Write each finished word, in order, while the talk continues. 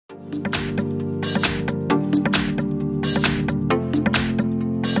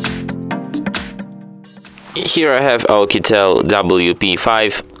Here I have OUKITEL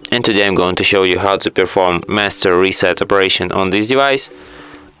WP5, and today I'm going to show you how to perform master reset operation on this device.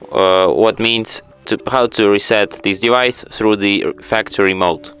 What means how to reset this device through the factory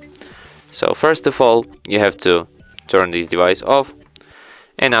mode. So first of all, you have to turn this device off,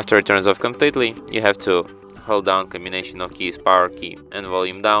 and after it turns off completely, you have to hold down combination of keys, power key and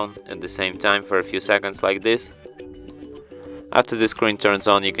volume down at the same time for a few seconds like this. After the screen turns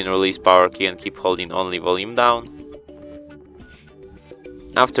on, you can release power key and keep holding only volume down.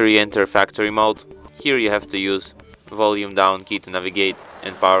 After you enter factory mode, here you have to use volume down key to navigate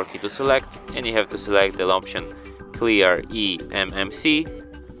and power key to select, and you have to select the option clear eMMC,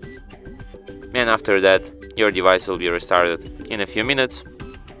 and after that your device will be restarted in a few minutes.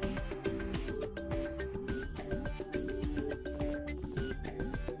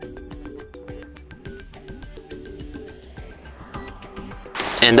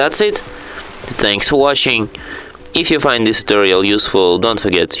 And that's it. Thanks for watching. If you find this tutorial useful, don't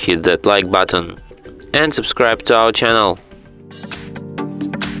forget to hit that like button and subscribe to our channel.